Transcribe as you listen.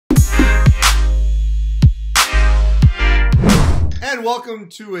And welcome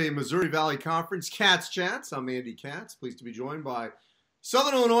to a Missouri Valley Conference Cats Chats. I'm Andy Katz, pleased to be joined by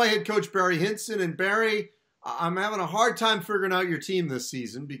Southern Illinois head coach Barry Hinson. And Barry, I'm having a hard time figuring out your team this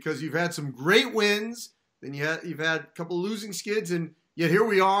season because you've had some great wins, then you've had a couple of losing skids, and yet here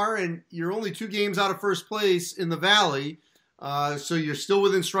we are, and you're only 2 games out of first place in the Valley, so you're still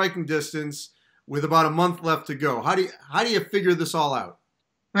within striking distance with about a month left to go. How do you figure this all out?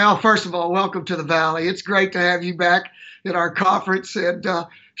 Well, first of all, welcome to the Valley. It's great to have you back at our conference. And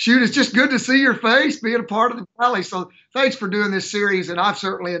shoot, it's just good to see your face being a part of the Valley. So thanks for doing this series, and I've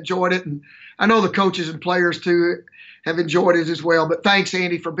certainly enjoyed it. And I know the coaches and players, too, have enjoyed it as well. But thanks,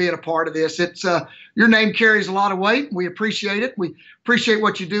 Andy, for being a part of this. It's your name carries a lot of weight. We appreciate it. We appreciate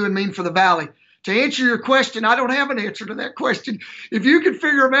what you do and mean for the Valley. To answer your question, I don't have an answer to that question. If you can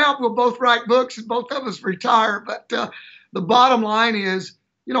figure them out, we'll both write books and both of us retire. But the bottom line is,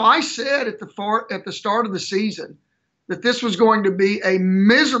 you know, I said at the start of the season that this was going to be a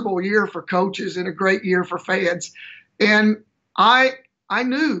miserable year for coaches and a great year for fans. And I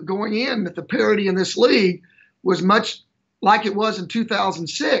knew going in that the parity in this league was much like it was in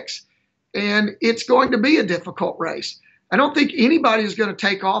 2006. And it's going to be a difficult race. I don't think anybody is going to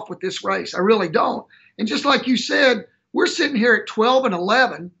take off with this race. I really don't. And just like you said, we're sitting here at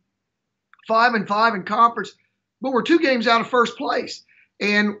 12-11, 5-5 in conference, but we're 2 games out of first place.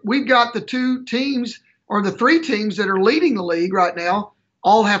 And we've got the 2 teams or the 3 teams that are leading the league right now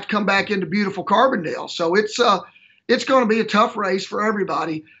all have to come back into beautiful Carbondale. So it's going to be a tough race for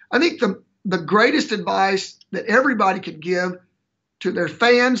everybody. I think the greatest advice that everybody could give to their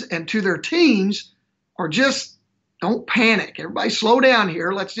fans and to their teams are just don't panic. Everybody slow down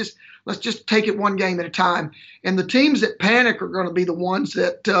here. Let's just take it one game at a time. And the teams that panic are going to be the ones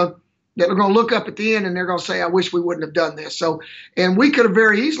that are going to look up at the end and they're going to say, I wish we wouldn't have done this. So, and we could have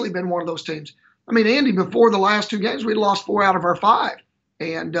very easily been one of those teams. I mean, Andy, before the last 2 games, we'd lost 4 out of our 5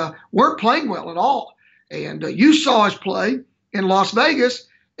 and weren't playing well at all. And you saw us play in Las Vegas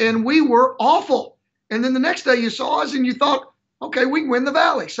and we were awful. And then the next day you saw us and you thought, okay, we can win the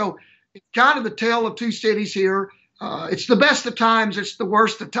Valley. So it's kind of the tale of 2 cities here. It's the best of times. It's the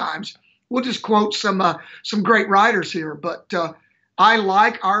worst of times. We'll just quote some great writers here, but I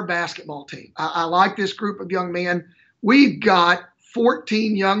like our basketball team. I like this group of young men. We've got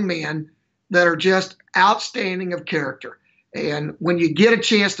 14 young men that are just outstanding of character. And when you get a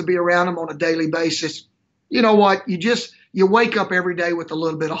chance to be around them on a daily basis, you know what? You wake up every day with a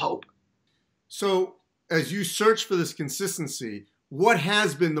little bit of hope. So as you search for this consistency, what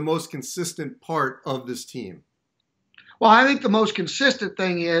has been the most consistent part of this team? Well, I think the most consistent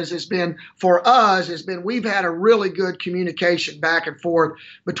thing has been we've had a really good communication back and forth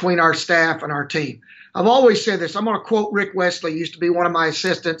between our staff and our team. I've always said this. I'm going to quote Rick Wesley, used to be one of my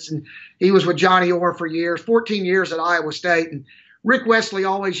assistants, and he was with Johnny Orr for years, 14 years at Iowa State. And Rick Wesley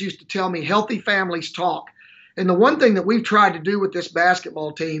always used to tell me, healthy families talk. And the one thing that we've tried to do with this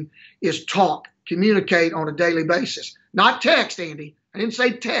basketball team is talk, communicate on a daily basis. Not text, Andy. I didn't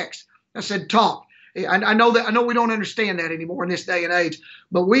say text. I said talk. I know we don't understand that anymore in this day and age,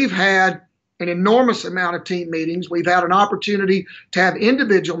 but we've had an enormous amount of team meetings. We've had an opportunity to have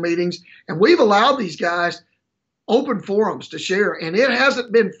individual meetings, and we've allowed these guys open forums to share. And it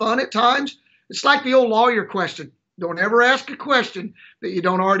hasn't been fun at times. It's like the old lawyer question. Don't ever ask a question that you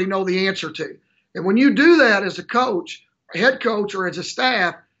don't already know the answer to. And when you do that as a coach, a head coach, or as a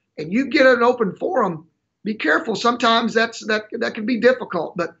staff, and you get an open forum, be careful. Sometimes that can be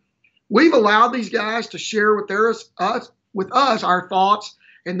difficult, but we've allowed these guys to share with us our thoughts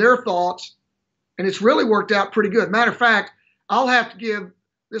and their thoughts, and it's really worked out pretty good. Matter of fact, I'll have to give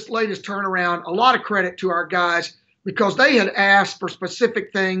this latest turnaround a lot of credit to our guys because they had asked for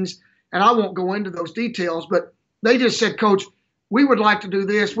specific things, and I won't go into those details, but they just said, Coach, we would like to do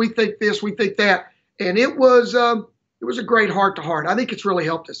this, we think that, and it was a great heart-to-heart. I think it's really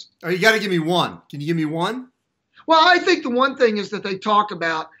helped us. Oh, you got to give me one. Can you give me one? Well, I think the one thing is that they talked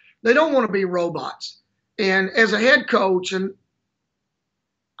about they don't want to be robots. And as a head coach, and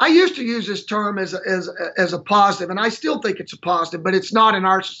I used to use this term as a positive, and I still think it's a positive, but it's not in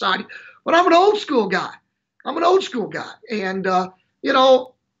our society. But I'm an old school guy. And, you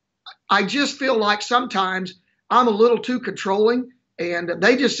know, I just feel like sometimes I'm a little too controlling. And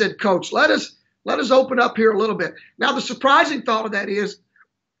they just said, Coach, let us open up here a little bit. Now, the surprising thought of that is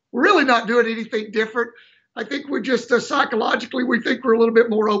we're really not doing anything different. I think we're just psychologically, we think we're a little bit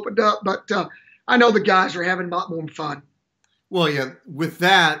more opened up, but I know the guys are having a lot more fun. Well, yeah, with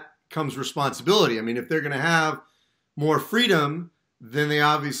that comes responsibility. I mean, if they're going to have more freedom, then they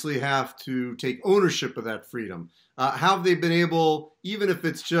obviously have to take ownership of that freedom. How have they been able, even if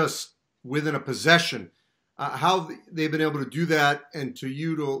it's just within a possession, how they've been able to do that, and to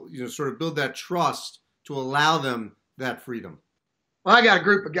you to sort of build that trust to allow them that freedom. Well, I got a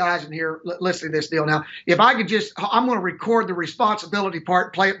group of guys in here listening to this deal now. If I could I'm going to record the responsibility part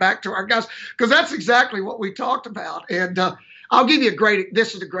and play it back to our guys, because that's exactly what we talked about. And I'll give you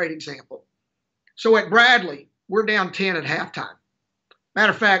this is a great example. So at Bradley, we're down 10 at halftime.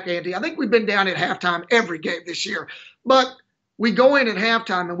 Matter of fact, Andy, I think we've been down at halftime every game this year. But we go in at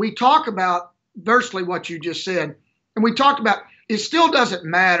halftime and we talk about virtually what you just said. And we talked about it still doesn't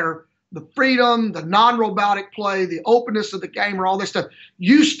matter the freedom, the non-robotic play, the openness of the game, or all this stuff.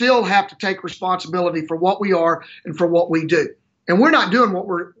 You still have to take responsibility for what we are and for what we do. And we're not doing what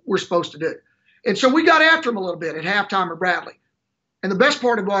we're supposed to do. And so we got after them a little bit at halftime at Bradley. And the best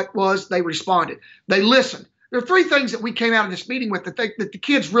part of what was they responded. They listened. There are three things that we came out of this meeting with that the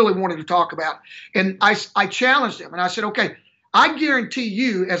kids really wanted to talk about. And I challenged them, and I said, okay, I guarantee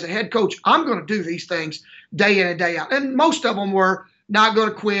you as a head coach, I'm going to do these things day in and day out. And most of them were not going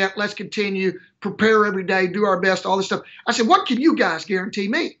to quit, let's continue, prepare every day, do our best, all this stuff. I said, what can you guys guarantee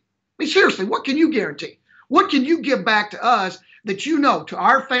me? I mean, seriously, what can you guarantee? What can you give back to us that you know, to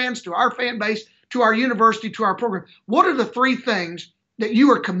our fans, to our fan base, to our university, to our program? What are the three things that you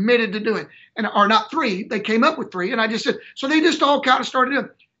are committed to doing? And are not three, they came up with three. And I just said, so they just all kind of started doing.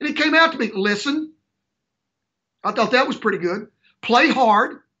 And it came out to be listen. I thought that was pretty good. Play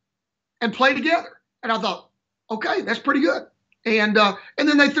hard and play together. And I thought, okay, that's pretty good. And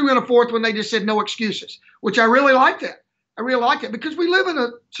then they threw in a fourth one. They just said no excuses, which I really like that. I really like that because we live in a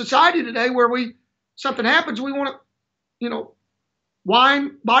society today where something happens, we want to,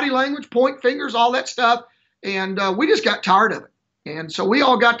 whine, body language, point fingers, all that stuff. And we just got tired of it. And so we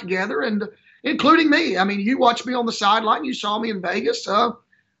all got together, and including me. I mean, you watched me on the sideline. You saw me in Vegas.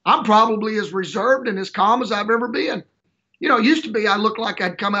 I'm probably as reserved and as calm as I've ever been. It used to be I looked like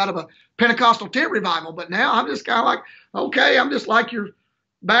I'd come out of a Pentecostal tent revival, but now I'm just kind of like, okay, I'm just like your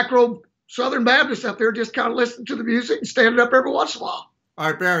back row Southern Baptist up there, just kind of listening to the music and standing up every once in a while.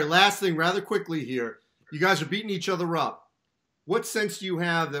 All right, Barry, last thing rather quickly here. You guys are beating each other up. What sense do you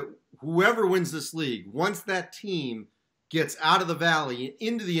have that whoever wins this league, once that team gets out of the Valley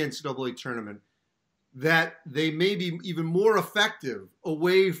and into the NCAA tournament, that they may be even more effective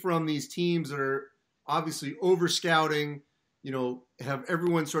away from these teams that are obviously over-scouting, have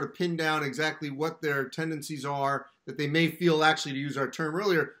everyone sort of pinned down exactly what their tendencies are, that they may feel, actually, to use our term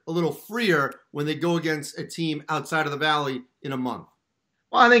earlier, a little freer when they go against a team outside of the Valley in a month?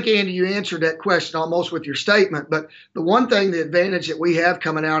 Well, I think, Andy, you answered that question almost with your statement. But the one thing, the advantage that we have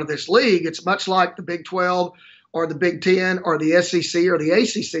coming out of this league, it's much like the Big 12 or the Big 10 or the SEC or the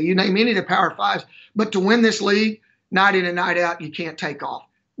ACC, you name any of the Power Fives. But to win this league, night in and night out, you can't take off.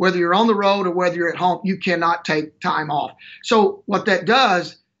 Whether you're on the road or whether you're at home, you cannot take time off. So what that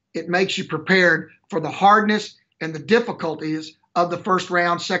does, it makes you prepared for the hardness and the difficulties of the first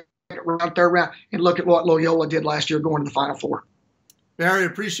round, second round, third round. And look at what Loyola did last year going to the Final Four. Barry,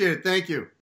 appreciate it. Thank you.